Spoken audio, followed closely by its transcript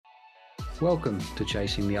Welcome to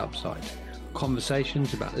Chasing the Upside,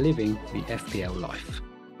 conversations about living the FPL life.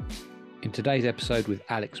 In today's episode with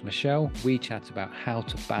Michel, we chat about how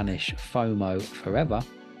to banish FOMO forever,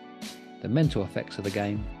 the mental effects of the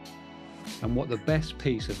game, and what the best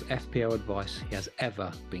piece of FPL advice he has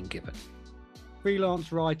ever been given.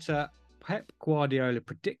 Freelance writer, Pep Guardiola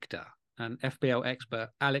predictor, and FPL expert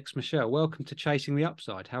Michel, welcome to Chasing the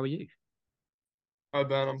Upside. How are you? Hi,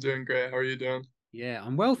 Ben. I'm doing great. How are you doing? Yeah,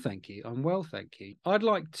 I'm well, thank you. I'd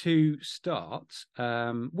like to start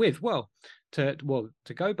to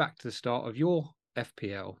go back to the start of your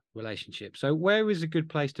FPL relationship. So, where is a good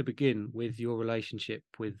place to begin with your relationship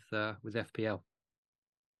with FPL?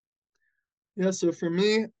 Yeah, so for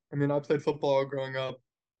me, I played football growing up.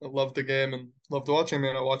 I loved the game and loved watching.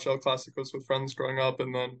 I watched El Clásicos with friends growing up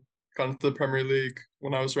and then got into the Premier League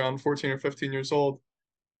when I was around 14 or 15 years old.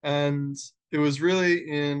 And it was really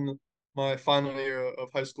in my final year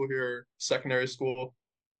of high school here, secondary school,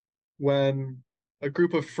 when a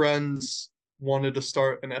group of friends wanted to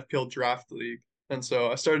start an FPL draft league. And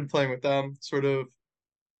so I started playing with them, sort of,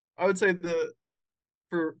 I would say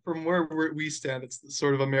from where we stand, it's the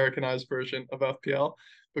sort of Americanized version of FPL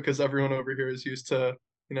because everyone over here is used to,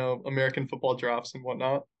 American football drafts and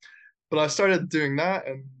whatnot. But I started doing that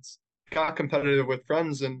and got competitive with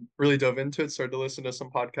friends and really dove into it, started to listen to some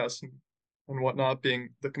podcasts and whatnot, being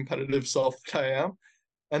the competitive self that I am.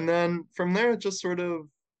 And then from there, it just sort of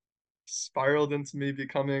spiraled into me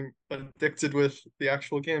becoming addicted with the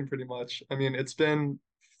actual game pretty much. It's been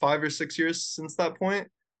 5 or 6 years since that point.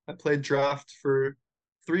 I played draft for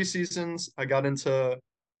 3 seasons. I got into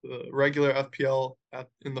the regular FPL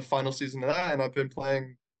in the final season of that, and I've been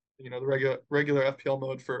playing, the regular FPL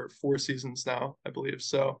mode for 4 seasons now, I believe.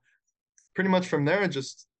 So pretty much from there, I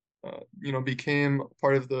just became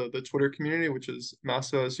part of the Twitter community, which is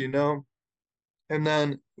massive, as you know. And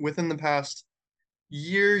then within the past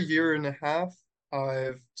year and a half,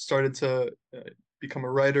 I've started to become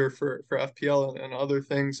a writer for FPL and other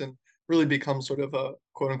things, and really become sort of a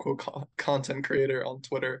quote unquote content creator on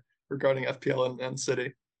Twitter regarding FPL and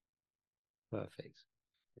City. Perfect.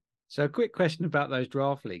 So, a quick question about those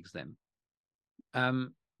draft leagues then.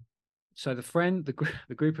 So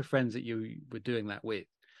the group of friends that you were doing that with,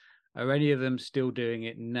 are any of them still doing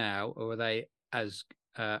it now, or are they as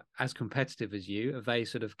competitive as you? Have they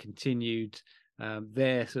sort of continued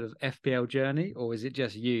their sort of FPL journey, or is it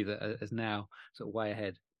just you that is now sort of way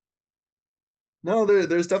ahead? No,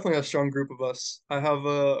 there's definitely a strong group of us. I have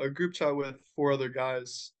a group chat with 4 other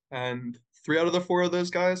guys, and 3 out of the 4 of those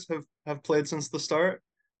guys have played since the start.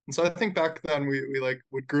 And so I think back then we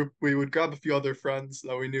would grab a few other friends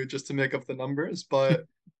that we knew just to make up the numbers. But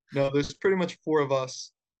no, there's pretty much 4 of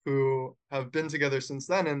us who have been together since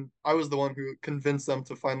then. And I was the one who convinced them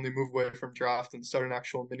to finally move away from draft and start an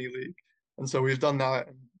actual mini league. And so we've done that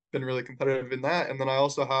and been really competitive in that. And then I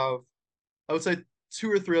also have, I would say,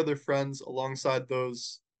 2 or 3 other friends alongside the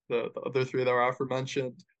other 3 that were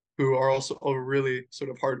aforementioned, who are also really sort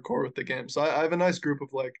of hardcore with the game. So I have a nice group of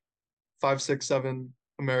like 5, 6, 7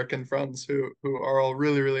 American friends who are all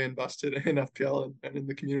really invested in FPL and in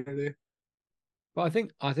the community. But I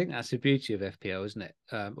think that's the beauty of FPL, isn't it?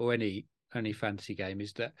 Or any fantasy game,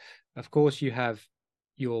 is that of course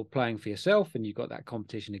you're playing for yourself and you've got that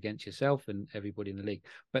competition against yourself and everybody in the league.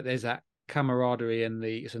 But there's that camaraderie and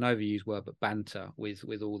it's an overused word, but banter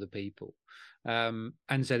with all the people. And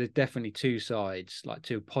so there's definitely 2 sides, like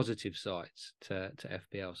 2 positive sides to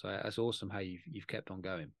FPL. So that's awesome how you've kept on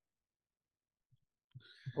going.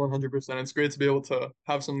 100%. It's great to be able to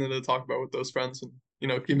have something to talk about with those friends and,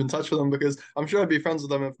 keep in touch with them, because I'm sure I'd be friends with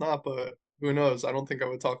them if not, but who knows? I don't think I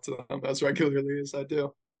would talk to them as regularly as I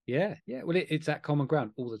do. Yeah. Well, it's that common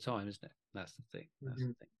ground all the time, isn't it? That's the thing.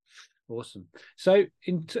 Mm-hmm. Awesome. So,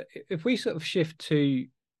 if we sort of shift to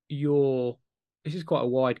this is quite a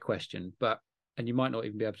wide question, and you might not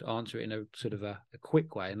even be able to answer it in a sort of a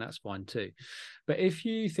quick way, and that's fine too. But if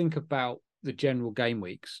you think about the general game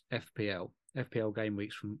weeks, FPL game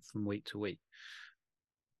weeks from week to week,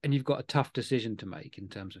 and you've got a tough decision to make in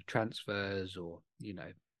terms of transfers or,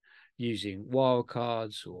 using wild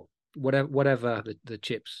cards or whatever the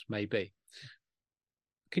chips may be.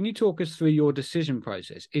 Can you talk us through your decision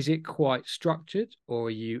process? Is it quite structured, or are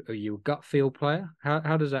you a gut feel player?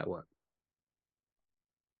 How does that work?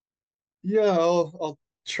 Yeah, I'll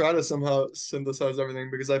try to somehow synthesize everything,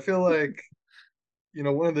 because I feel like,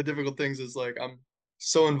 one of the difficult things is like I'm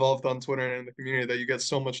so involved on Twitter and in the community that you get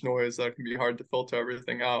so much noise that it can be hard to filter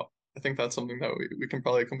everything out. I think that's something that we can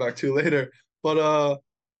probably come back to later. But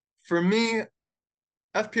for me,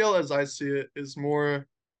 FPL as I see it is more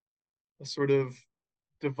a sort of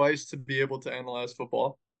device to be able to analyze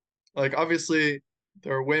football. Like obviously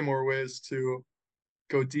there are way more ways to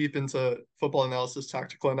go deep into football analysis,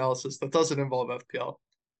 tactical analysis that doesn't involve FPL.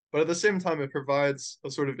 But at the same time, it provides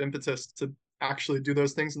a sort of impetus to actually do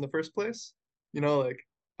those things in the first place. Like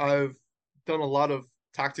I've done a lot of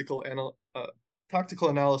tactical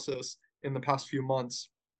analysis in the past few months,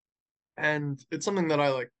 and it's something that I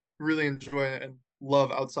like really enjoy and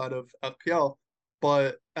love outside of FPL.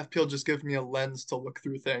 But FPL just gives me a lens to look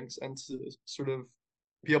through things and to sort of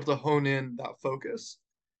be able to hone in that focus.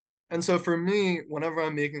 And so for me, whenever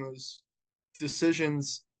I'm making those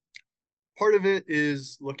decisions, part of it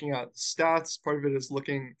is looking at stats, part of it is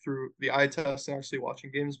looking through the eye test and actually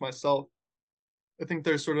watching games myself. I think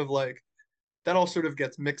there's sort of like that all sort of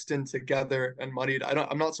gets mixed in together and muddied.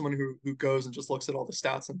 I'm not someone who goes and just looks at all the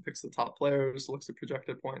stats and picks the top players, looks at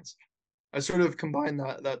projected points. I sort of combine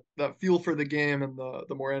that feel for the game and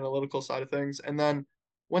the more analytical side of things. And then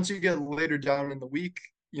once you get later down in the week,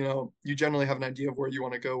 you generally have an idea of where you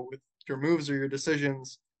want to go with your moves or your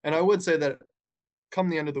decisions. And I would say that come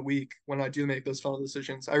the end of the week, when I do make those final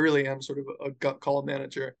decisions, I really am sort of a gut call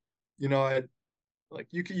manager. I like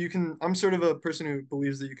you can I'm sort of a person who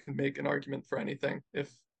believes that you can make an argument for anything. If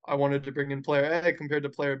I wanted to bring in player A compared to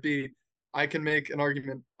player B, I can make an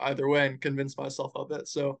argument either way and convince myself of it.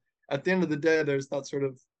 So at the end of the day, there's that sort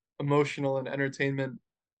of emotional and entertainment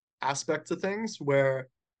aspect to things where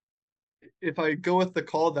if I go with the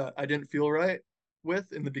call that I didn't feel right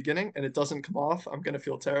with in the beginning and it doesn't come off, I'm going to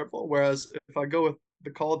feel terrible. Whereas if I go with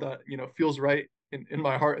the call that, feels right in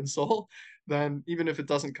my heart and soul, then even if it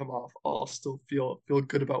doesn't come off, I'll still feel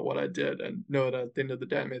good about what I did and know that at the end of the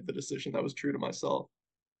day, I made the decision that was true to myself.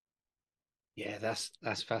 Yeah, that's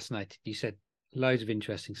fascinating. You said loads of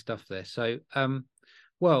interesting stuff there. So,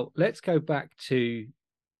 well, let's go back to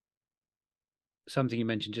something you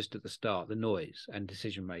mentioned just at the start, the noise and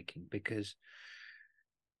decision making, because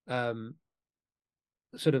um,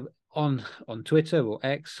 sort of on Twitter or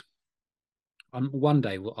X, one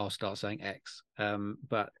day I'll start saying X,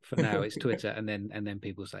 but for now it's Twitter, and then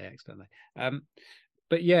people say X, don't they?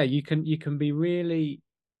 But yeah, you can be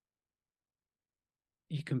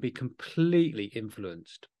completely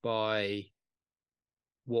influenced by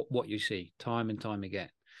what you see time and time again.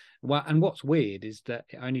 Well, and what's weird is that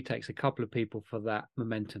it only takes a couple of people for that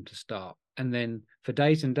momentum to start, and then for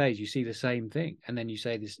days and days you see the same thing, and then you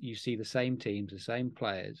see the same teams, the same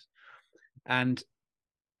players, and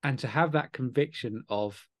to have that conviction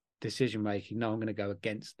of decision making. No, I'm going to go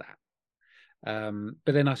against that.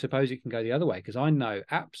 But then I suppose it can go the other way, because I know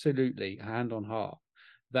absolutely, hand on heart,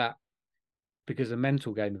 that because the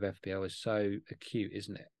mental game of FPL is so acute,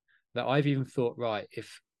 isn't it? That I've even thought, right,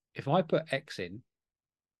 if I put X in,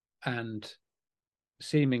 and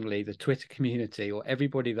seemingly the Twitter community or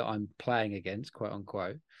everybody that I'm playing against, quote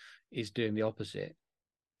unquote, is doing the opposite,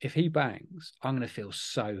 if he bangs, I'm going to feel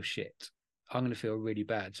so shit. I'm going to feel really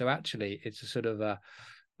bad. So actually, it's a sort of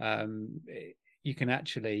um, you can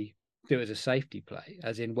actually do it as a safety play,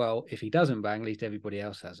 as in, well, if he doesn't bang, at least everybody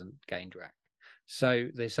else hasn't gained rank. So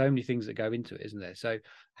there's so many things that go into it, isn't there? So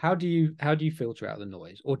how do you filter out the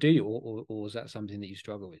noise, or do you, or is that something that you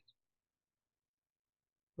struggle with?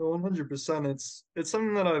 No, 100%. It's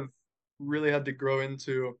something that I've really had to grow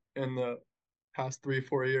into in the past 3,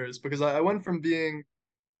 4 years because I went from being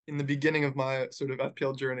in the beginning of my sort of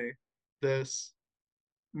FPL journey, this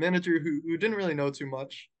manager who didn't really know too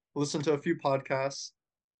much, listened to a few podcasts,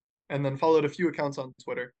 and then followed a few accounts on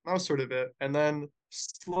Twitter. That was sort of it. And then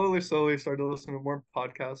slowly started listening to more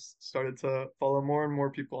podcasts, started to follow more and more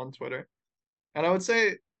people on Twitter. And I would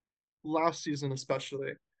say last season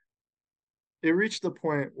especially, it reached the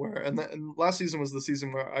point where, and last season was the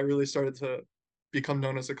season where I really started to become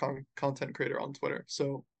known as a content creator on Twitter.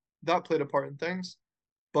 So that played a part in things.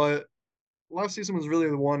 But last season was really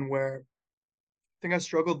the one where I think I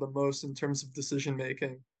struggled the most in terms of decision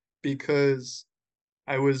making because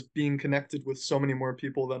I was being connected with so many more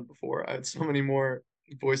people than before. I had so many more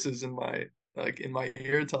voices in my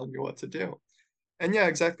ear telling me what to do. And yeah,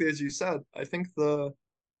 exactly as you said, I think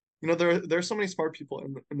there's so many smart people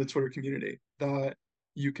in the Twitter community that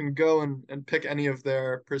you can go and pick any of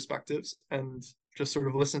their perspectives and just sort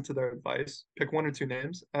of listen to their advice, pick one or two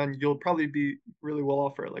names, and you'll probably be really well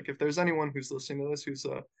off for it. Like if there's anyone who's listening to this who's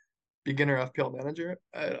a beginner FPL manager,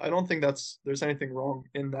 I don't think there's anything wrong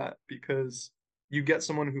in that because you get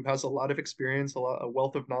someone who has a lot of experience, a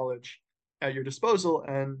wealth of knowledge at your disposal,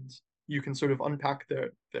 and you can sort of unpack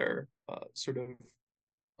their sort of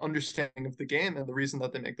understanding of the game and the reason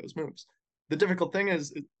that they make those moves. The difficult thing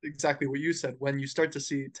is exactly what you said when you start to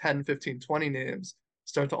see 10, 15, 20 names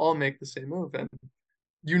start to all make the same move. And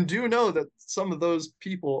you do know that some of those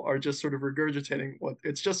people are just sort of regurgitating what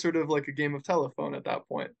it's just sort of like a game of telephone at that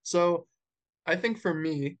point. So I think for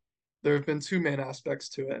me, there have been two main aspects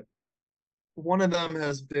to it. One of them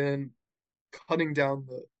has been cutting down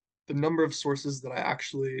the number of sources that I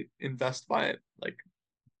actually invest my like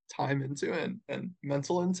time into and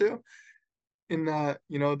mental into. In that,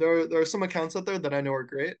 there are some accounts out there that I know are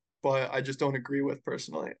great, but I just don't agree with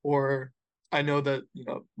personally. Or I know that,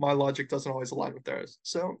 my logic doesn't always align with theirs.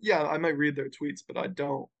 So yeah, I might read their tweets, but I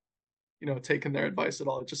don't, take in their advice at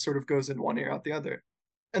all. It just sort of goes in one ear out the other.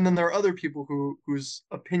 And then there are other people whose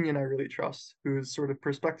opinion I really trust, whose sort of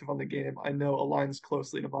perspective on the game I know aligns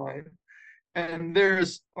closely to mine. And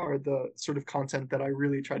theirs are the sort of content that I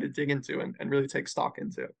really try to dig into and really take stock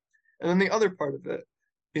into. And then the other part of it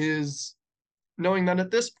is knowing that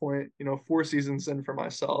at this point, 4 seasons in for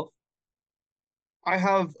myself, I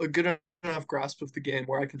have a good enough grasp of the game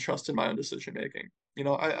where I can trust in my own decision making.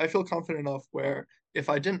 I feel confident enough where if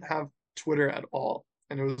I didn't have Twitter at all,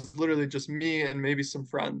 and it was literally just me and maybe some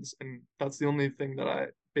friends, and that's the only thing that I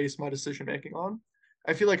base my decision making on,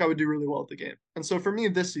 I feel like I would do really well at the game. And so for me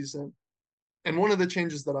this season, and one of the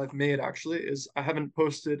changes that I've made actually is I haven't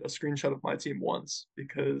posted a screenshot of my team once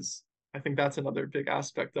because I think that's another big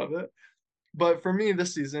aspect of it. But for me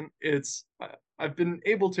this season, I've been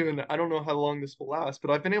able to, and I don't know how long this will last,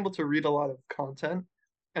 but I've been able to read a lot of content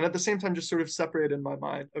and at the same time just sort of separate in my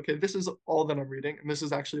mind, okay, this is all that I'm reading and this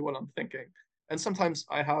is actually what I'm thinking. And sometimes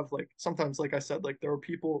sometimes, like I said, like there are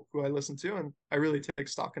people who I listen to and I really take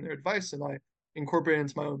stock in their advice and I incorporate it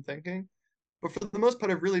into my own thinking. But for the most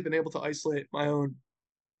part, I've really been able to isolate my own,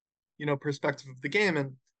 perspective of the game.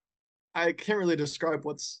 And I can't really describe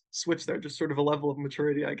what's switched there, just sort of a level of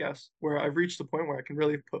maturity, I guess, where I've reached a point where I can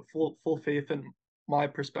really put full faith in my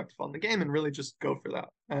perspective on the game and really just go for that.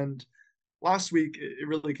 And last week it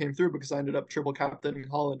really came through because I ended up triple captaining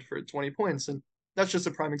Holland for 20 points. And that's just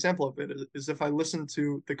a prime example of it, is if I listened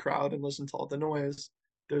to the crowd and listened to all the noise,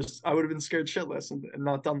 I would have been scared shitless and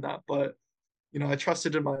not done that. But I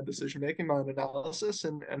trusted in my decision making, my own analysis,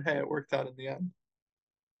 and hey, it worked out in the end.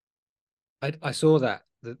 I saw that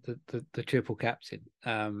the triple captain,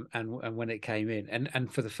 and when it came in,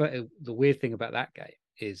 and for the weird thing about that game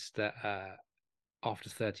is that after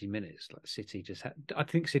 30 minutes, like City just had, I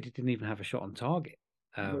think City didn't even have a shot on target.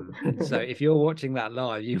 And so if you're watching that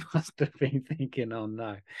live, you must have been thinking, oh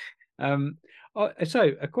no.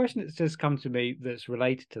 So a question that's just come to me that's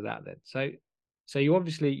related to that then. So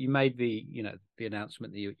you made the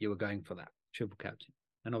announcement that you were going for that triple captain,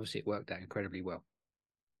 and obviously it worked out incredibly well.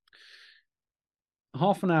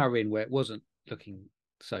 Half an hour in where it wasn't looking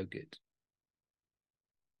so good,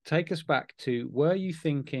 take us back to, were you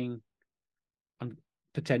thinking, I'm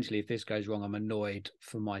potentially, if this goes wrong, I'm annoyed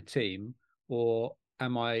for my team, or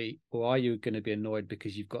are you going to be annoyed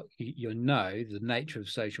because the nature of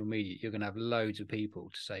social media, you're going to have loads of people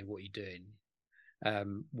to say, what are you doing?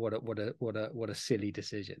 What a silly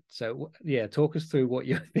decision. So yeah, talk us through what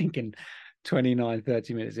you're thinking 30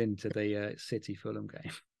 minutes into the City Fulham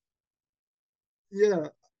game. Yeah,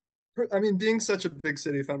 I mean, being such a big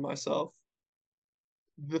City fan myself,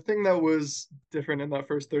 the thing that was different in that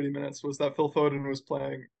first 30 minutes was that Phil Foden was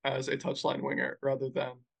playing as a touchline winger rather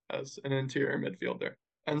than as an interior midfielder.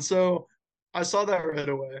 And so I saw that right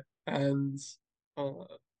away. And uh,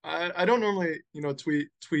 I don't normally,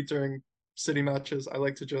 tweet during City matches. I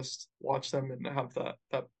like to just watch them and have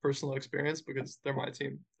that personal experience because they're my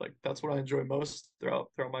team. Like that's what I enjoy most throughout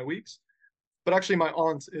my weeks. But actually, my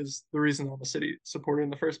aunt is the reason I'm a City supporter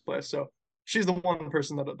in the first place. So she's the one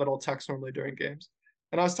person that I'll text normally during games.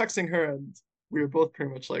 And I was texting her, and we were both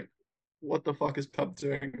pretty much like, "What the fuck is Pep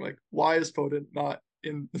doing? Like, why is Foden not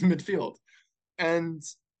in the midfield?" And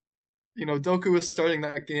Doku was starting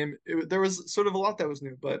that game. There was sort of a lot that was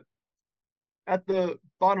new, but at the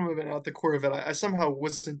bottom of it, at the core of it, I somehow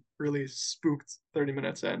wasn't really spooked 30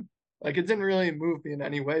 minutes in. Like, it didn't really move me in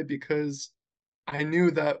any way because I knew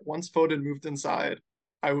that once Foden moved inside,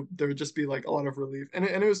 there would just be like a lot of relief, and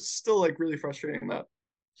it was still like really frustrating that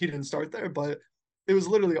he didn't start there, but it was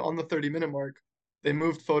literally on the 30-minute mark. They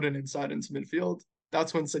moved Foden inside into midfield.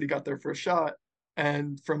 That's when City got their first shot,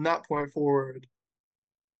 and from that point forward,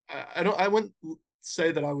 I wouldn't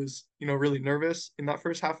say that I was really nervous in that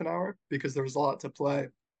first half an hour because there was a lot to play,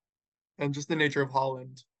 and just the nature of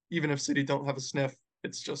Holland. Even if City don't have a sniff,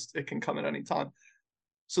 it can come at any time.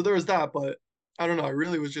 So there was that, but I don't know. I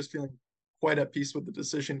really was just feeling quite at peace with the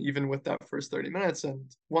decision, even with that first 30 minutes. And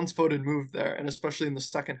once Foden moved there, and especially in the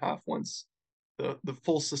second half, once the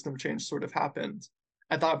full system change sort of happened,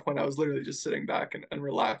 at that point, I was literally just sitting back and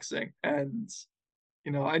relaxing. And,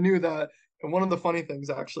 I knew that. And one of the funny things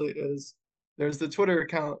actually is there's the Twitter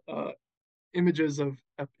account images of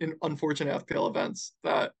unfortunate FPL events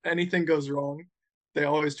that anything goes wrong, they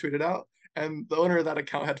always tweet it out. And the owner of that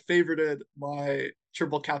account had favorited my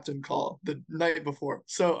triple captain call the night before.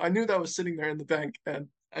 So I knew that was sitting there in the bank, and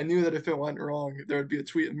I knew that if it went wrong, there would be a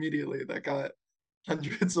tweet immediately that got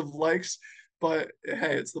hundreds of likes. But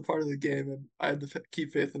hey, it's the part of the game, and I had to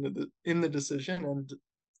keep faith in the decision. And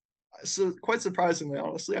so, quite surprisingly,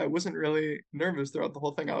 honestly, I wasn't really nervous throughout the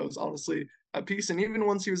whole thing. I was honestly at peace. And even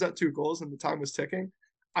once he was at 2 goals and the time was ticking,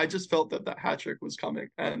 I just felt that that hat trick was coming,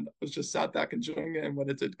 and I was just sat back enjoying it. And when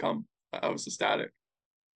it did come, I was ecstatic.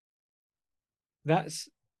 That's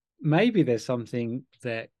maybe there's something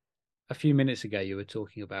that a few minutes ago you were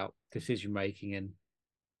talking about decision making, and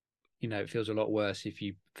it feels a lot worse if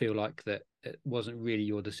you feel like that it wasn't really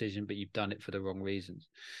your decision, but you've done it for the wrong reasons.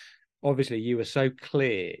 Obviously, you were so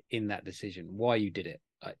clear in that decision why you did it.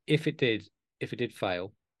 If it did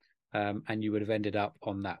fail, and you would have ended up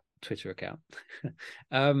on that Twitter account,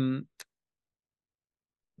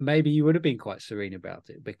 maybe you would have been quite serene about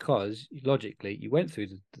it, because logically you went through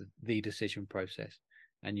the decision process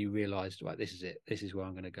and you realized, right, this is it. This is where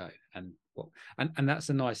I'm going to go. And that's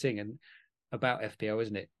the nice thing and about FPL,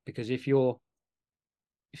 isn't it? Because if you're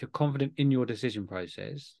confident in your decision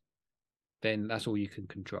process, then that's all you can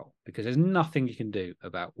control, because there's nothing you can do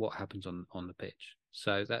about what happens on the pitch.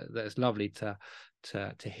 So that's lovely to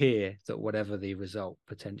hear that whatever the result,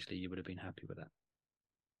 potentially you would have been happy with that.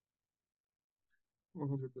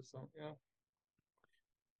 100%. Yeah.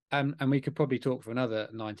 And we could probably talk for another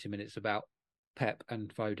 90 minutes about Pep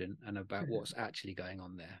and Foden and about what's actually going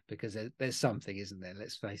on there, because there's something, isn't there?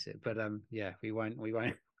 Let's face it. But yeah, we won't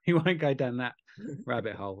go down that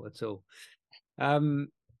rabbit hole at all.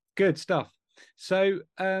 Good stuff. So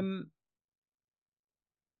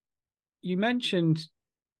you mentioned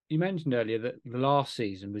earlier that the last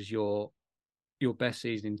season was your best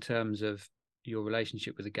season in terms of your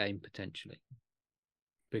relationship with the game, potentially,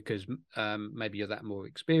 because maybe you're that more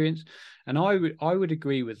experienced. And I would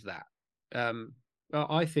agree with that.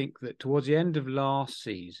 I think that towards the end of last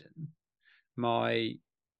season, I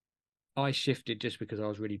shifted just because I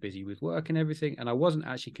was really busy with work and everything, and I wasn't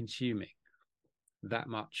actually consuming that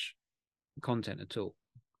much content at all,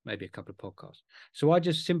 maybe a couple of podcasts. So I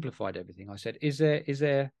just simplified everything. I said, is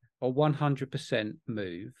there a 100%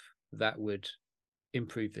 move that would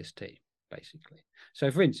improve this team, basically?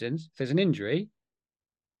 So for instance, if there's an injury,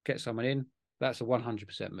 get someone in, that's a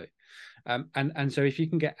 100% move. And so if you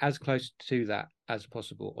can get as close to that as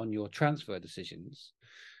possible on your transfer decisions,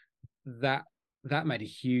 that made a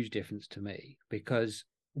huge difference to me, because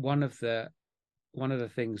one of the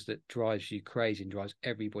things that drives you crazy and drives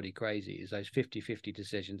everybody crazy is those 50-50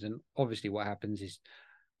 decisions. And obviously what happens is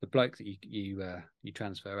the bloke that you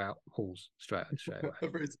transfer out hauls straight away.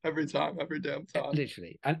 every time, every damn time.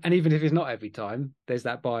 Literally. And even if it's not every time, there's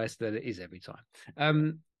that bias that it is every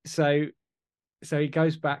time. So it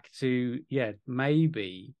goes back to,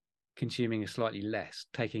 maybe consuming a slightly less,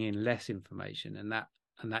 taking in less information, and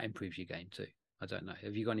that improves your game too. I don't know.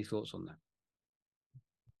 Have you got any thoughts on that?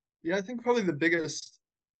 Yeah, I think probably the biggest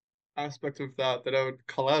aspect of that I would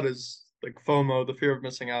call out is like FOMO, the fear of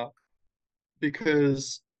missing out.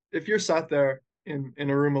 Because if you're sat there in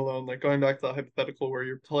a room alone, like going back to the hypothetical where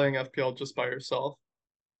you're playing FPL just by yourself,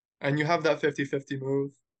 and you have that 50-50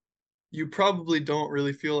 move, you probably don't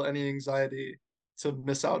really feel any anxiety to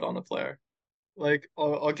miss out on a player. Like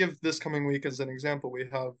I'll give this coming week as an example. We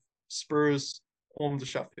have Spurs home to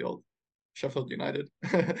Sheffield United,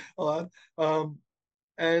 a lot.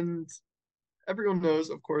 And everyone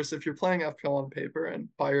knows, of course, if you're playing FPL on paper and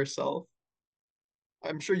by yourself,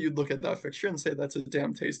 I'm sure you'd look at that fixture and say that's a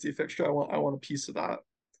damn tasty fixture. I want a piece of that.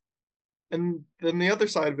 And then the other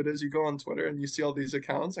side of it is you go on Twitter and you see all these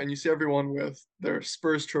accounts and you see everyone with their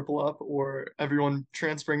Spurs triple up or everyone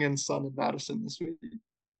transferring in Son and Madison this week.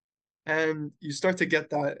 And you start to get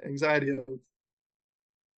that anxiety of,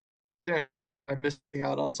 damn, I'm missing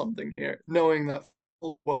out on something here, knowing that,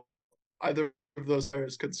 well, either of those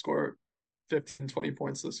players could score 15, 20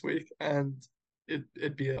 points this week, and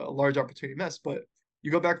it'd be a large opportunity miss. But you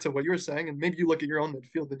go back to what you were saying, and maybe you look at your own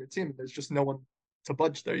midfield in your team, and there's just no one to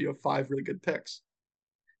budge there. You have 5 really good picks.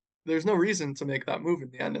 There's no reason to make that move in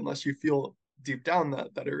the end unless you feel deep down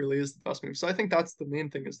that it really is the best move. So I think that's the main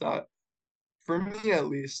thing, is that for me at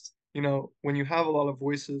least, when you have a lot of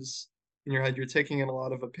voices in your head, you're taking in a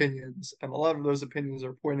lot of opinions, and a lot of those opinions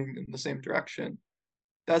are pointing in the same direction.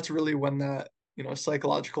 That's really when that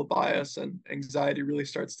psychological bias and anxiety really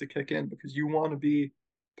starts to kick in, because you want to be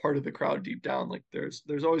part of the crowd deep down. Like there's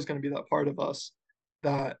always going to be that part of us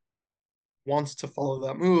that wants to follow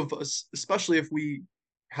that move, especially if we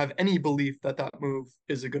have any belief that that move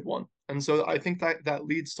is a good one. And so I think that that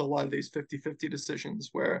leads to a lot of these 50-50 decisions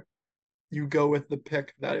where you go with the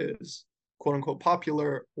pick that is quote unquote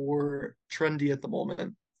popular or trendy at the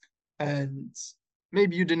moment. And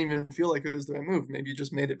maybe you didn't even feel like it was the right move. Maybe you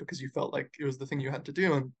just made it because you felt like it was the thing you had to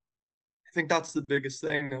do. And I think that's the biggest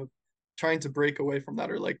thing of trying to break away from that,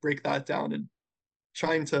 or like break that down, and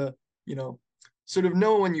trying to, you know, sort of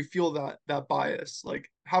know when you feel that bias, like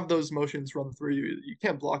have those emotions run through you. You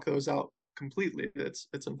can't block those out completely. It's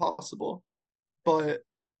impossible. But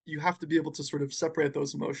you have to be able to sort of separate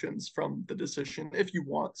those emotions from the decision if you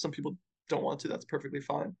want. Some people don't want to, that's perfectly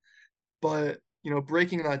fine. But, you know,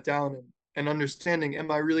 breaking that down and understanding,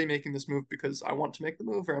 am I really making this move because I want to make the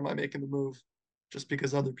move, or am I making the move just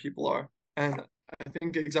because other people are? And I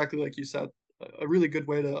think exactly like you said, a really good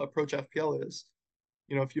way to approach FPL is,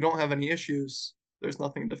 you know, if you don't have any issues, there's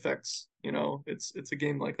nothing to fix. You know, it's a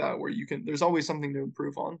game like that where you can, there's always something to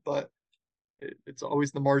improve on, but it's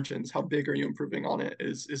always the margins. How big are you improving on it?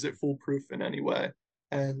 Is it foolproof in any way?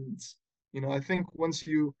 And you know, I think once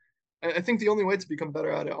you, I think the only way to become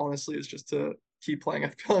better at it, honestly, is just to keep playing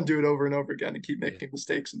FPL and do it over and over again, and keep making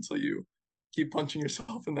mistakes until you keep punching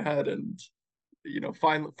yourself in the head, and you know,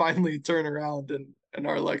 finally turn around and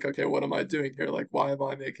are like, okay, what am I doing here? Like, why am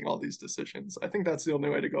I making all these decisions? I think that's the only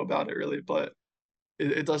way to go about it, really. But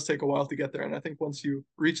it does take a while to get there. And I think once you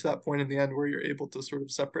reach that point in the end where you're able to sort of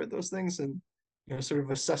separate those things and, you know, sort of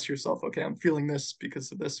assess yourself, okay, I'm feeling this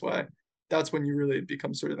because of this way, that's when you really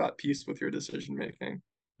become sort of at peace with your decision making.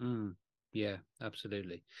 Yeah,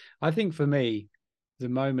 absolutely. I think for me, the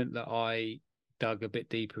moment that I dug a bit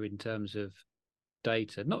deeper in terms of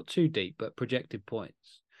data, not too deep, but projected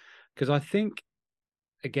points, because I think,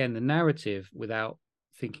 again, the narrative without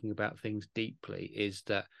thinking about things deeply is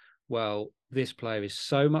that, well, this player is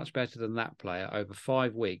so much better than that player over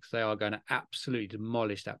 5 weeks. They are going to absolutely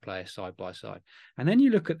demolish that player side by side. And then you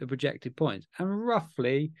look at the projected points, and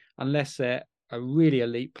roughly, unless they're a really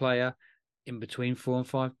elite player, in between 4 and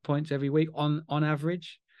 5 points every week on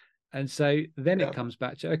average. And so then Yeah. it comes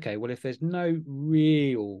back to, okay, well, if there's no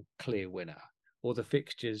real clear winner, or the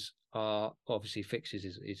fixtures are, obviously fixtures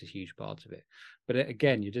is a huge part of it. But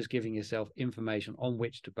again, you're just giving yourself information on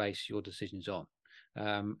which to base your decisions on.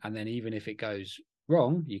 And then even if it goes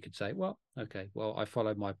wrong, you could say, well, okay, well, I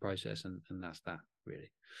followed my process, and that's that, really.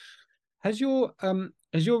 Has your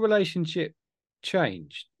relationship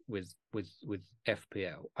changed with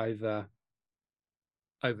FPL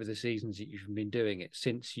over the seasons that you've been doing it,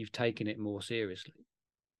 since you've taken it more seriously?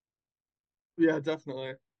 Yeah,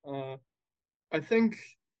 definitely. I think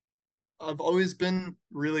I've always been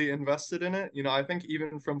really invested in it. You know, I think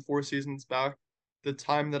even from 4 seasons back, the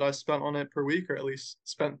time that I spent on it per week, or at least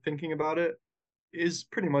spent thinking about it, is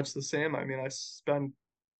pretty much the same. I mean, I spend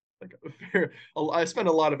like I spend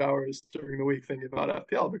a lot of hours during the week thinking about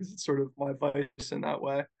FPL because it's sort of my vice in that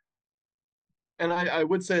way. And I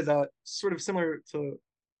would say that sort of similar to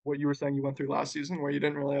what you were saying you went through last season, where you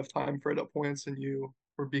didn't really have time for it at points and you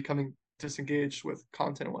were becoming disengaged with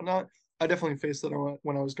content and whatnot. I definitely faced that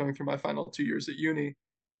when I was going through my final 2 years at uni,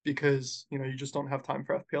 because you know you just don't have time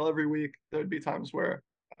for FPL every week. There'd be times where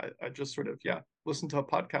I just sort of, yeah, listen to a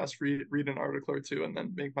podcast, read an article or two, and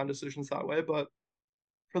then make my decisions that way. But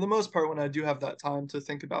for the most part, when I do have that time to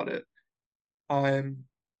think about it, I'm,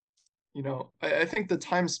 you know, I think the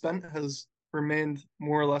time spent has remained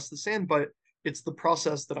more or less the same, but it's the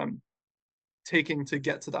process that I'm taking to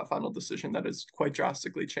get to that final decision that has quite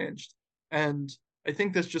drastically changed. And I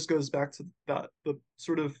think this just goes back to that the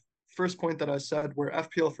sort of first point that I said, where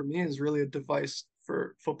FPL for me is really a device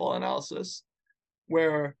for football analysis,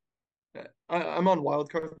 where I'm on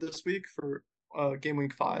wildcard this week for game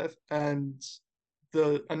week 5, and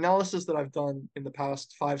the analysis that I've done in the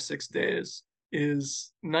past 5-6 days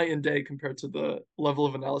is night and day compared to the level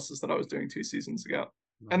of analysis that I was doing 2 seasons ago.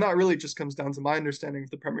 Right. And that really just comes down to my understanding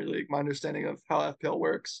of the Premier League, my understanding of how FPL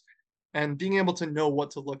works, and being able to know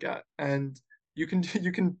what to look at. And you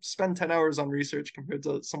can spend 10 hours on research compared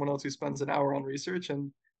to someone else who spends an hour on research.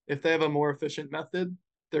 And if they have a more efficient method,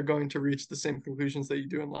 they're going to reach the same conclusions that you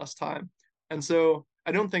do in less time. And so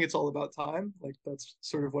I don't think it's all about time. Like that's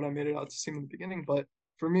sort of what I made it out to seem in the beginning. But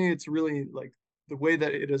for me, it's really like the way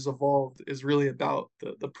that it has evolved is really about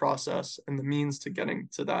the process and the means to getting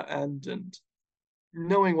to that end, and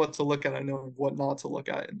knowing what to look at and knowing what not to look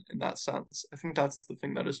at in that sense. I think that's the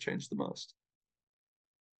thing that has changed the most.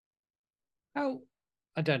 How,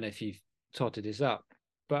 I don't know if you've totted this up,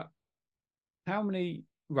 but how many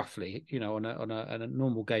roughly, you know, on a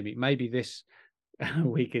normal game week, maybe this a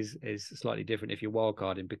week is slightly different if you're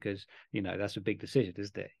wildcarding, because that's a big decision,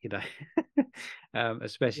 isn't it? Yeah.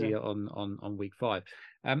 Especially on week 5.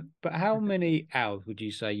 But how many hours would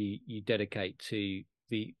you say you dedicate to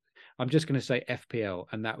the? I'm just going to say FPL,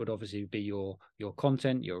 and that would obviously be your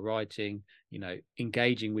content, your writing,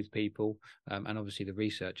 engaging with people, and obviously the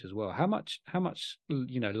research as well. How much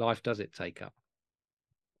life does it take up?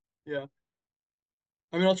 Yeah.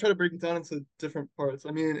 I mean, I'll try to break it down into different parts.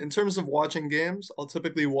 I mean, in terms of watching games, I'll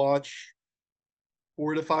typically watch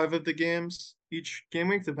 4 to 5 of the games each game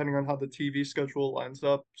week, depending on how the TV schedule lines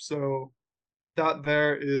up. So that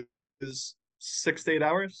there is 6 to 8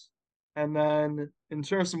 hours. And then in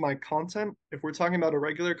terms of my content, if we're talking about a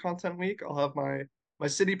regular content week, I'll have my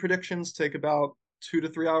city predictions take about 2 to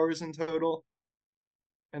 3 hours in total.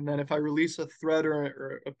 And then if I release a thread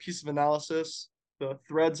or a piece of analysis, the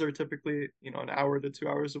threads are typically, an hour to 2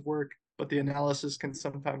 hours of work, but the analysis can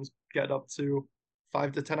sometimes get up to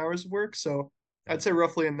 5 to 10 hours of work. So I'd say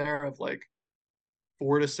roughly in there of like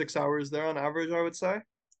 4 to 6 hours there on average, I would say.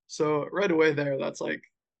 So right away there, that's like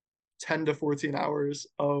 10 to 14 hours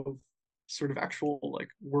of sort of actual like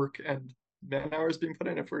work and man hours being put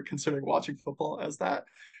in if we're considering watching football as that.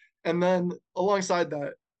 And then alongside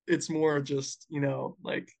that, it's more just,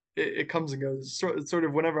 like it comes and goes. It's sort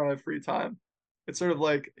of whenever I have free time. It's sort of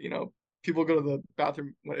like, people go to the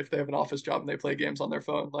bathroom if they have an office job and they play games on their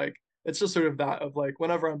phone. Like it's just sort of that of like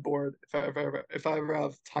whenever I'm bored, if I ever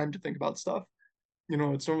have time to think about stuff,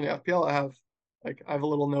 it's normally FPL. I have a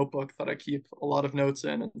little notebook that I keep a lot of notes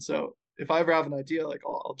in. And so if I ever have an idea, like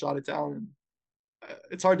I'll jot it down. And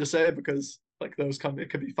it's hard to say because like those come, it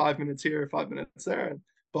could be 5 minutes here, 5 minutes there.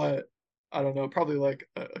 But I don't know, probably like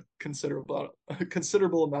a considerable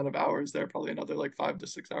amount of hours there, probably another like 5 to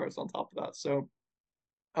 6 hours on top of that. So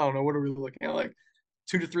I don't know, what are we looking at? Like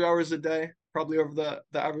 2 to 3 hours a day, probably over the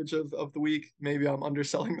average of the week. Maybe I'm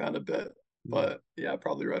underselling that a bit, Mm. but yeah,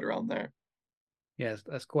 probably right around there. Yes,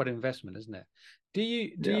 that's quite an investment, isn't it? Do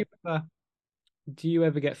you do Yeah. you ever do you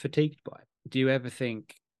ever get fatigued by it? Do you ever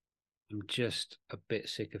think I'm just a bit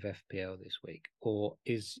sick of FPL this week, or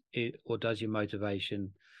does your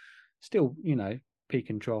motivation still, peak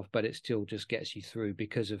and trough, but it still just gets you through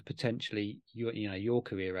because of potentially your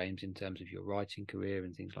career aims in terms of your writing career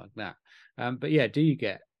and things like that. But yeah,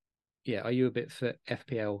 are you a bit for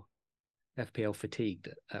FPL fatigued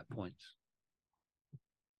at points?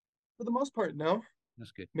 For the most part, no.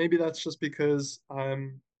 That's good. Maybe that's just because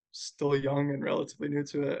I'm still young and relatively new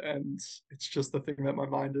to it, and it's just the thing that my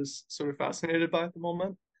mind is sort of fascinated by at the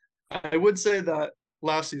moment. I would say that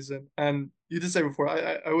last season, and you did say before,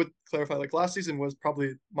 I would clarify, like last season was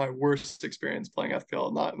probably my worst experience playing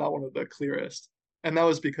FPL, not one of the clearest. And that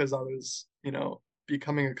was because I was,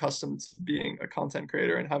 becoming accustomed to being a content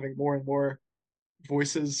creator and having more and more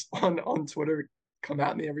voices on Twitter come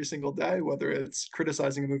at me every single day, whether it's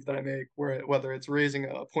criticizing a move that I make, whether it's raising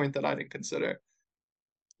a point that I didn't consider.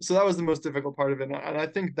 So that was the most difficult part of it, and I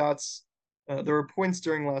think that's there were points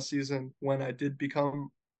during last season when I did become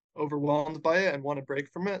overwhelmed by it and want to break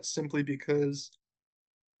from it, simply because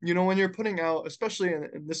when you're putting out, especially,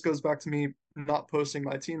 and this goes back to me not posting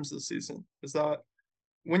my teams this season, is that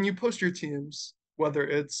when you post your teams, whether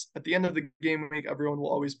it's at the end of the game week, everyone will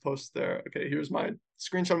always post their, okay, here's my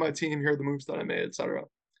screenshot of my team, here are the moves that I made, etc.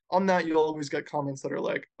 On that, you'll always get comments that are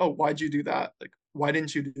like, oh, why'd you do that? Like, why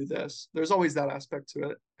didn't you do this? There's always that aspect to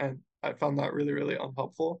it. And I found that really, really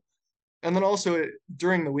unhelpful. And then also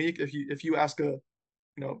during the week, if you ask a,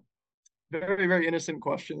 very, very innocent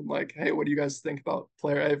question like, hey, what do you guys think about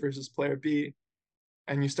player A versus player B?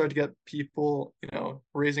 And you start to get people,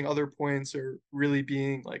 raising other points or really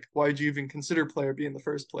being like, why did you even consider player B in the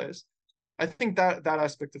first place? I think that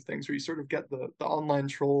aspect of things where you sort of get the online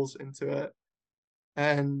trolls into it,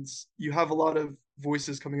 and you have a lot of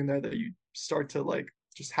voices coming in there that you start to like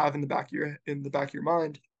just have in the back of your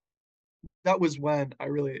mind. That was when I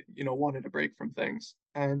really, wanted to break from things.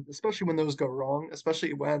 And especially when those go wrong,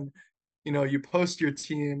 especially when, you post your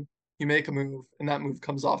team, you make a move, and that move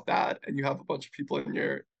comes off bad, and you have a bunch of people in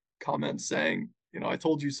your comments saying, I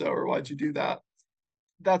told you so, or why'd you do that?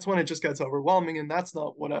 That's when it just gets overwhelming, and that's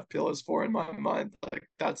not what FPL is for in my mind. Like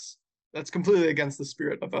that's completely against the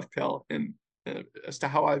spirit of FPL and as to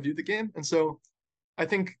how I view the game. And so I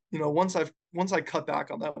think, once I cut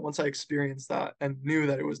back on that, once I experienced that and knew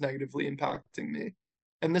that it was negatively impacting me,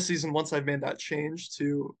 and this season, once I've made that change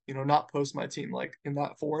to, not post my team like in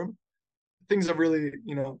that form, things have really,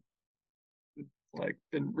 like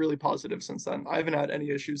been really positive since then. I haven't had any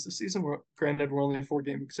issues this season. Granted, we're only 4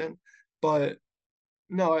 game weeks in, but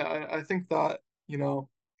no, I think that,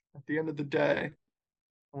 at the end of the day,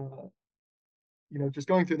 uh, just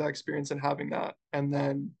going through that experience and having that, and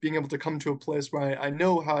then being able to come to a place where I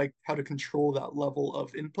know how to control that level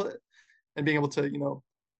of input, and being able to,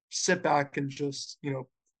 sit back and just,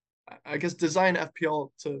 I guess design FPL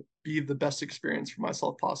to be the best experience for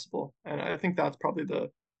myself possible. And I think that's probably the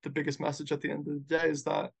biggest message at the end of the day, is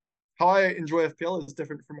that how I enjoy FPL is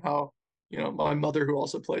different from how, my mother, who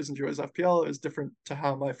also plays, enjoys FPL, is different to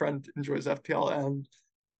how my friend enjoys FPL. And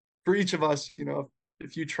for each of us,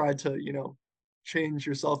 if you tried to, change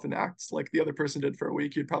yourself and act like the other person did for a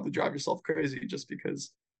week, you'd probably drive yourself crazy, just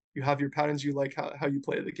because you have your patterns, you like how you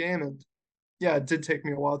play the game. And yeah, it did take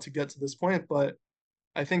me a while to get to this point, but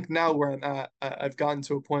I think now where I'm at, I've gotten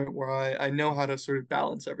to a point where I know how to sort of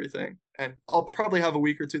balance everything. And I'll probably have a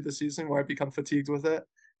week or two this season where I become fatigued with it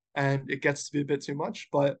and it gets to be a bit too much.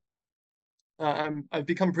 But I've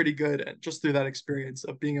become pretty good at, just through that experience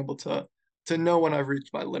of being able to know when I've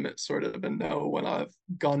reached my limit, sort of, and know when I've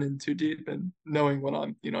gone in too deep, and knowing when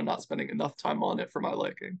I'm, not spending enough time on it for my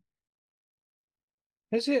liking.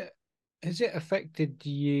 Has it affected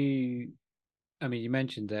you? I mean, you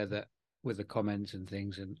mentioned there that with the comments and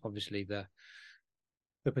things, and obviously the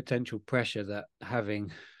potential pressure that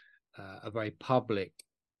having a very public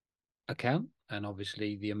account, and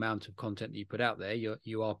obviously the amount of content that you put out there,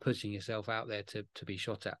 you are pushing yourself out there to be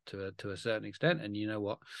shot at to a certain extent. And you know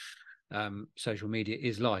what social media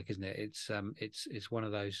is like, isn't it? It's one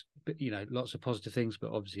of those, lots of positive things,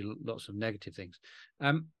 but obviously lots of negative things.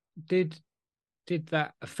 Did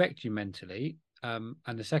that affect you mentally? And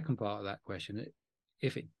the second part of that question,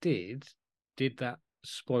 if it did that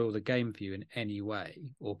spoil the game for you in any way,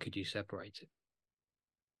 or could you separate it?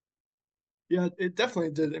 Yeah, it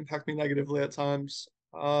definitely did impact me negatively at times.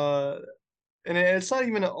 And it's not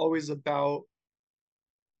even always about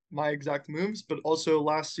my exact moves, but also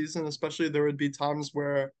last season, especially, there would be times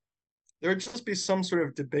where there would just be some sort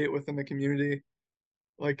of debate within the community.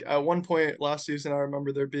 Like at one point last season, I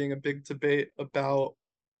remember there being a big debate about,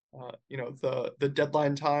 the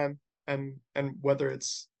deadline time, and whether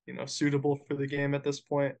it's, suitable for the game at this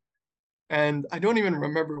point. And I don't even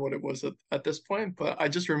remember what it was at this point, but I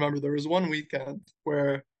just remember there was one weekend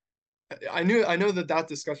where I know that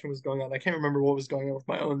discussion was going on. I can't remember what was going on with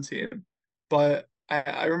my own team, but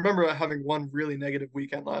I remember having one really negative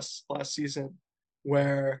weekend last season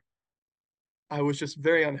where I was just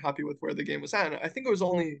very unhappy with where the game was at. And I think it was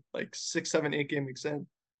only like 6, 7, 8 game weeks in.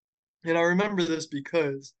 And I remember this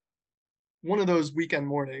because one of those weekend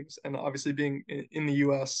mornings, and obviously being in the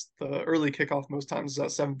US, the early kickoff most times is at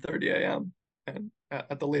 7:30 a.m. and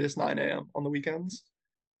at the latest 9 a.m. on the weekends.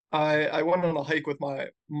 I went on a hike with my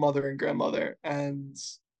mother and grandmother and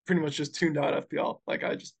pretty much just tuned out FPL. Like,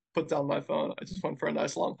 I just put down my phone. I just went for a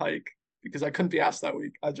nice long hike because I couldn't be asked that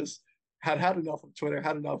week. I just had enough of Twitter,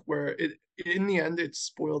 had enough, where it in the end it's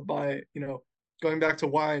spoiled by, going back to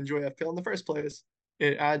why I enjoy FPL in the first place.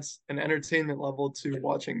 It adds an entertainment level to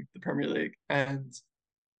watching the Premier League. And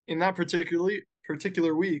in that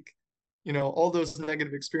particular week, all those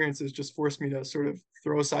negative experiences just forced me to sort of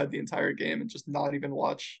throw aside the entire game and just not even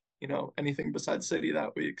watch, anything besides City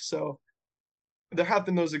that week. So there have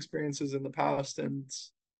been those experiences in the past, and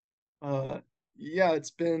uh, yeah, it's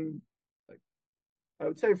been, like, I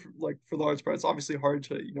would say, for the large part, it's obviously hard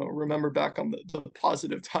to, remember back on the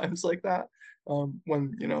positive times like that,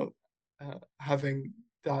 when, having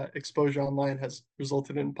that exposure online has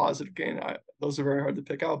resulted in positive gain. Those are very hard to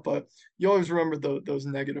pick out, but you always remember those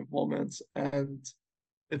negative moments. And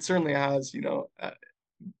it certainly has,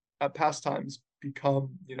 at past times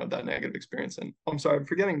become, that negative experience. And I'm sorry, I'm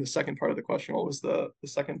forgetting the second part of the question. What was the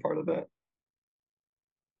second part of it?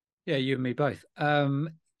 Yeah, you and me both.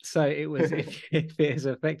 So it was, if it has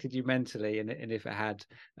affected you mentally, and if it had,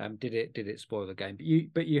 did it spoil the game?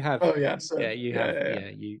 But you have, Oh yeah, so yeah, you yeah, have, yeah, yeah. yeah,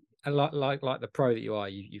 you like the pro that you are,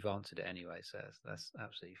 you've answered it anyway, so that's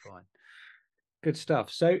absolutely fine. Good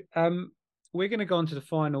stuff. So we're going to go on to the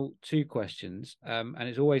final two questions, and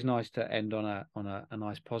it's always nice to end on a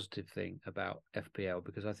nice positive thing about FPL,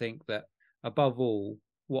 because I think that above all,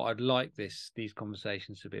 what I'd like these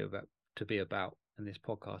conversations to be about, and this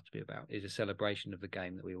podcast to be about, is a celebration of the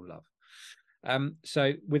game that we all love.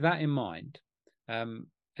 So with that in mind,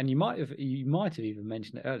 and you might have even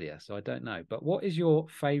mentioned it earlier, so I don't know, but what is your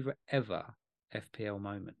favorite ever FPL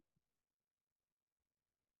moment?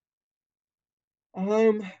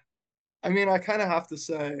 Um, I mean, I kind of have to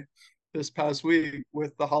say this past week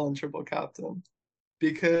with the Holland triple captain,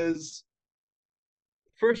 because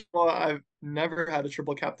first of all, I've never had a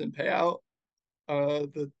triple captain payout.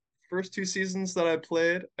 The first two seasons that I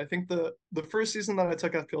played, I think the first season that I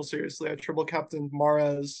took FPL seriously, I triple captained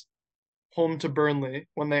Mahrez home to Burnley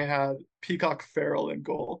when they had Peacock Farrell in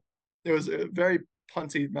goal. it was a very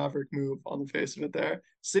punty Maverick move on the face of it there.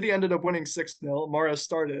 City ended up winning 6-0. Mahrez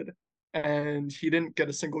started, and he didn't get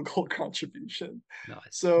a single goal contribution. Nice,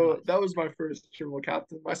 So nice. that was my first triple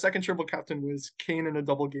captain. My second triple captain was Kane in a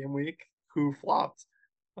double game week, who flopped.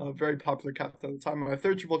 A very popular captain at the time. My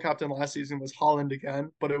third triple captain last season was Holland again,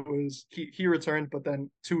 but it was he returned, but then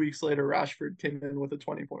 2 weeks later Rashford came in with a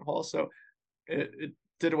 20-point haul. So it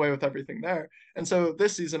did away with everything there. And so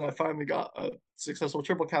this season, I finally got a successful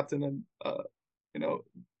triple captain, and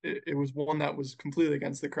it was one that was completely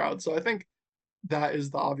against the crowd. So I think that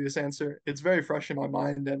is the obvious answer. It's very fresh in my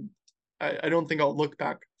mind, and I don't think I'll look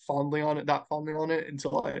back fondly on it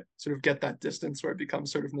until I sort of get that distance where it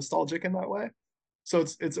becomes sort of nostalgic in that way. So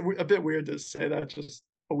it's a bit weird to say that just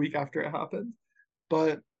a week after it happened,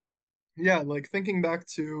 but yeah, like thinking back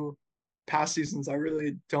to past seasons, I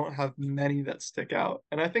really don't have many that stick out.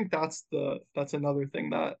 And I think that's another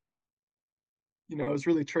thing that, is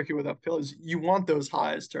really tricky with FPL is you want those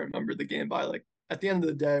highs to remember the game by. Like at the end of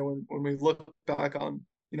the day, when we look back on,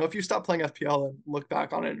 if you stop playing FPL and look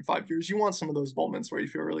back on it in 5 years, you want some of those moments where you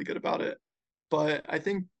feel really good about it. But I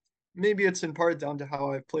think maybe it's in part down to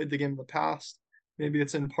how I've played the game in the past. Maybe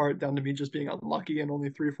it's in part down to me just being unlucky in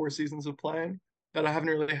only 3 or 4 seasons of playing that I haven't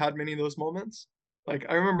really had many of those moments. Like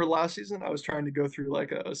I remember last season, I was trying to go through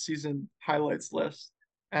like a season highlights list,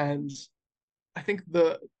 and I think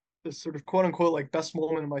the sort of quote unquote like best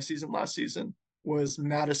moment of my season last season was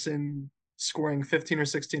Madison scoring 15 or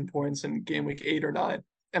 16 points in game week 8 or 9.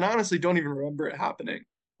 And I honestly don't even remember it happening.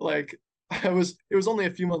 Like it was only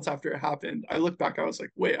a few months after it happened. I look back, I was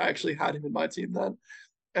like, wait, I actually had him in my team then.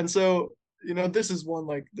 And so, this is one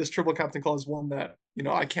like this triple captain clause one that,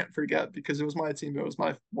 I can't forget because it was my team. It was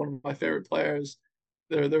my one of my favorite players.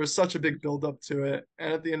 There was such a big build up to it.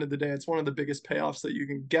 And at the end of the day, it's one of the biggest payoffs that you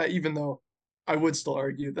can get, even though I would still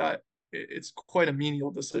argue that it's quite a menial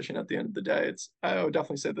decision at the end of the day. I would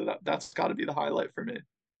definitely say that's got to be the highlight for me.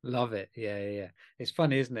 Love it. Yeah, yeah, yeah. It's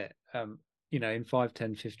funny, isn't it? In 5,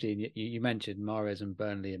 10, 15, you mentioned Mahrez and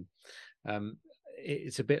Burnley, and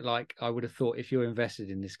it's a bit like I would have thought if you're invested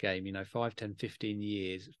in this game, 5, 10, 15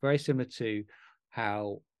 years, very similar to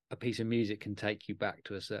how a piece of music can take you back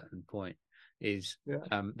to a certain point. Is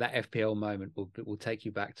Yeah. That FPL moment will take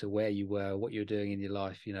you back to where you were, what you're doing in your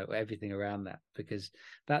life, everything around that, because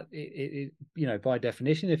that by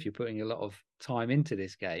definition, if you're putting a lot of time into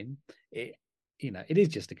this game, it is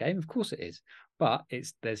just a game, of course it is, but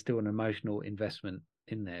there's still an emotional investment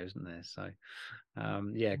in there, isn't there? So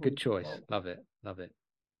yeah, good choice. Love it.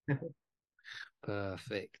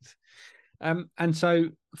 Perfect. And so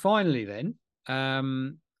finally then,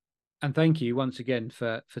 and thank you once again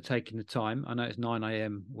for taking the time. I know it's 9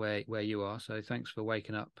 a.m. where you are, so thanks for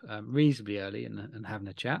waking up reasonably early and having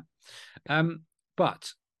a chat.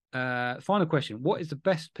 But final question: what is the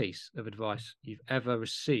best piece of advice you've ever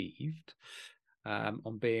received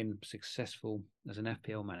on being successful as an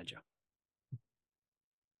FPL manager?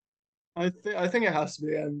 I think it has to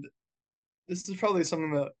be, and this is probably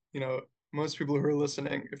something that most people who are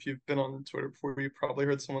listening, if you've been on Twitter before, you probably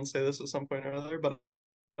heard someone say this at some point or other. But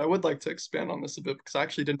I would like to expand on this a bit because I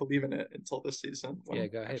actually didn't believe in it until this season Yeah, when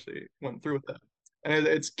go I ahead. actually went through with it. And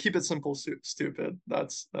it's keep it simple, stupid.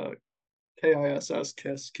 That's KISS,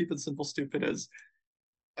 KISS. Keep it simple, stupid is,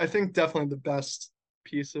 I think, definitely the best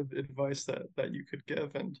piece of advice that you could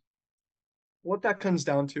give. And what that comes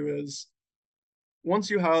down to is once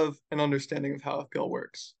you have an understanding of how FPL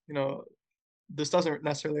works, this doesn't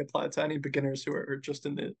necessarily apply to any beginners who are just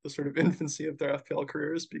in the sort of infancy of their FPL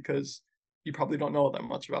careers because you probably don't know that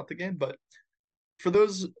much about the game. But for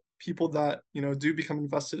those people that do become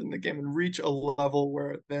invested in the game and reach a level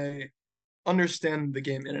where they understand the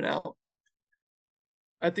game in and out,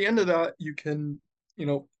 at the end of that, you can,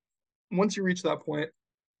 once you reach that point,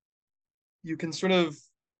 you can sort of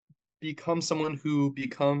become someone who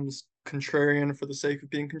becomes contrarian for the sake of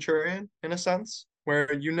being contrarian in a sense, where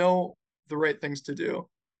the right things to do.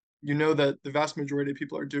 You know that the vast majority of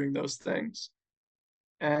people are doing those things.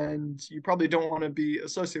 And you probably don't want to be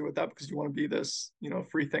associated with that because you want to be this,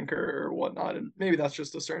 free thinker or whatnot. And maybe that's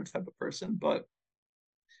just a certain type of person. But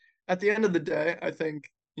at the end of the day, I think,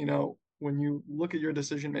 when you look at your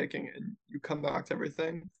decision making and you come back to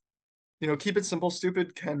everything, keep it simple,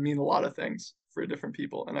 stupid can mean a lot of things for different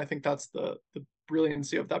people. And I think that's the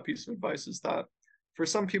brilliancy of that piece of advice is that for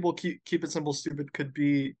some people, keep it simple, stupid could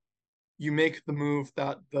be you make the move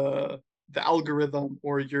that the algorithm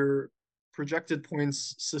or your projected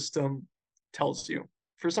points system tells you.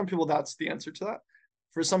 For some people, that's the answer to that.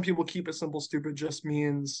 For some people, keep it simple, stupid just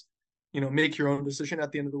means, make your own decision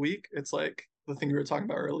at the end of the week. It's like the thing we were talking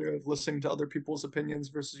about earlier of listening to other people's opinions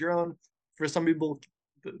versus your own. For some people,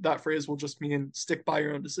 that phrase will just mean stick by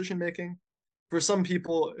your own decision making. For some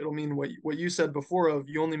people, it'll mean what you said before of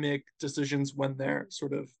you only make decisions when they're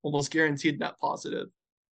sort of almost guaranteed net positive.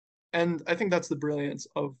 And I think that's the brilliance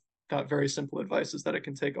of that very simple advice, is that it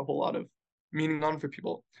can take a whole lot of meaning on for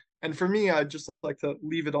people. And for me, I'd just like to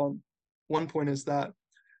leave it on one point, is that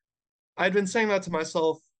I'd been saying that to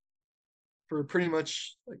myself for pretty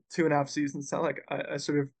much like 2.5 seasons now. Like I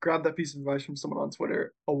sort of grabbed that piece of advice from someone on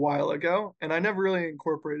Twitter a while ago, and I never really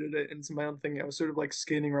incorporated it into my own thinking. I was sort of like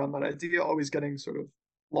skating around that idea, always getting sort of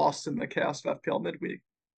lost in the chaos of FPL midweek.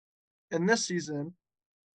 And this season,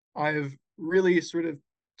 I've really sort of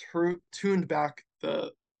tuned back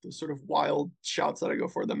the sort of wild shouts that I go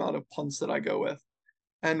for, the amount of punts that I go with.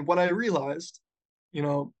 And what I realized,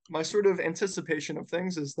 my sort of anticipation of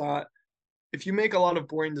things is that if you make a lot of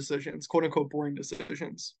boring decisions, quote unquote boring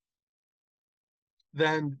decisions,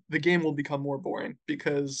 then the game will become more boring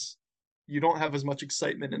because you don't have as much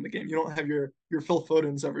excitement in the game. You don't have your Phil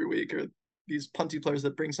Fodens every week, or these punty players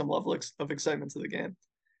that bring some level of excitement to the game.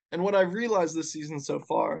 And what I've realized this season so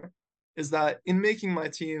far is that in making my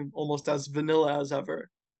team almost as vanilla as ever,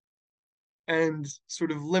 and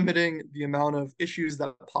sort of limiting the amount of issues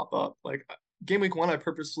that pop up, like game week 1, I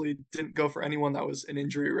purposely didn't go for anyone that was an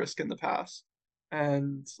injury risk in the past.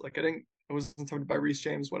 And like I wasn't tempted by Reece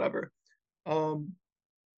James, whatever. In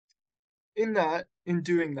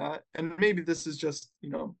doing that, and maybe this is just,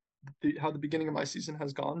 how the beginning of my season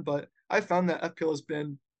has gone, but I found that FPL has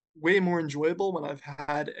been way more enjoyable when I've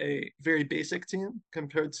had a very basic team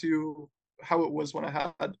compared to how it was when I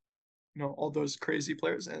had, all those crazy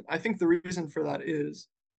players. And I think the reason for that is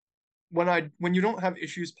when you don't have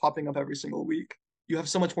issues popping up every single week, you have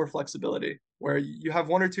so much more flexibility, where you have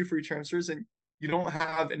 1 or 2 free transfers and you don't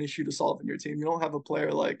have an issue to solve in your team. You don't have a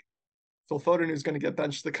player like Phil Foden who's going to get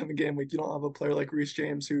benched the coming game week. You don't have a player like Reece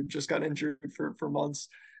James who just got injured for months.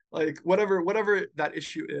 Like whatever that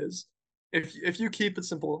issue is, if you keep it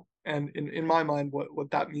simple, and in my mind,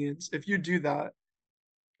 what that means, if you do that,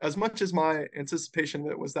 as much as my anticipation of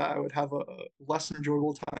it was that I would have a less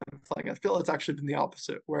enjoyable time playing, I feel it's actually been the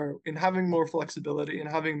opposite, where in having more flexibility and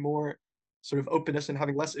having more sort of openness and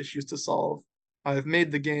having less issues to solve, I've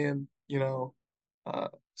made the game,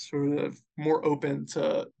 sort of more open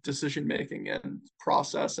to decision making and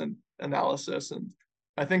process and analysis. And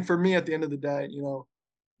I think for me, at the end of the day,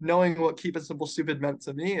 knowing what keep it simple stupid meant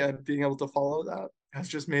to me and being able to follow that has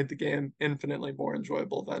just made the game infinitely more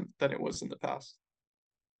enjoyable than it was in the past.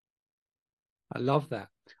 I love that.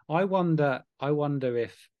 I wonder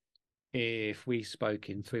if we spoke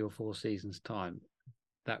in 3 or 4 seasons time,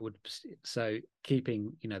 that would, so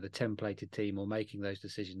keeping, the templated team or making those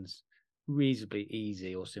decisions reasonably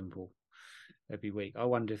easy or simple every week. I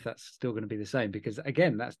wonder if that's still going to be the same, because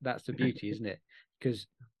again, that's the beauty, isn't it? Because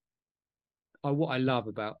what I love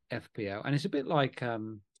about FPL, and it's a bit like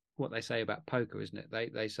what they say about poker, isn't it?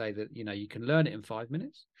 They say that you can learn it in 5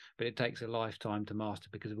 minutes, but it takes a lifetime to master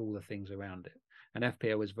because of all the things around it. And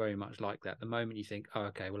FPL is very much like that. The moment you think, oh,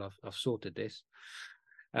 okay, well, I've sorted this,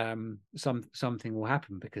 something will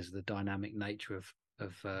happen because of the dynamic nature of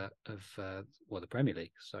the Premier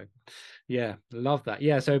League. So yeah, love that.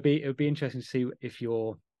 Yeah, so it'd be interesting to see if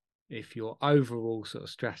your overall sort of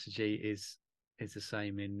strategy is the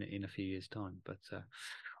same in a few years' time. But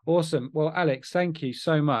awesome. Well, Alex, thank you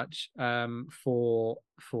so much for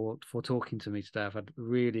talking to me today. I've had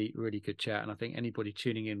really, really good chat, and I think anybody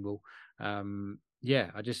tuning in will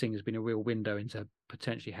I just think it's been a real window into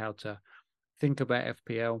potentially how to think about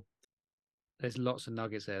FPL. There's lots of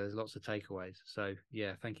nuggets there. There's lots of takeaways. So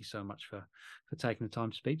yeah, thank you so much for taking the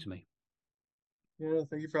time to speak to me. Yeah,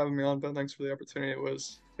 thank you for having me on, Ben. Thanks for the opportunity. It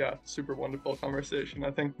was, super wonderful conversation.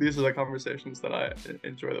 I think these are the conversations that I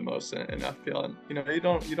enjoy the most in FPL, and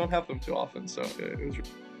you don't have them too often. So it was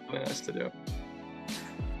really nice to do.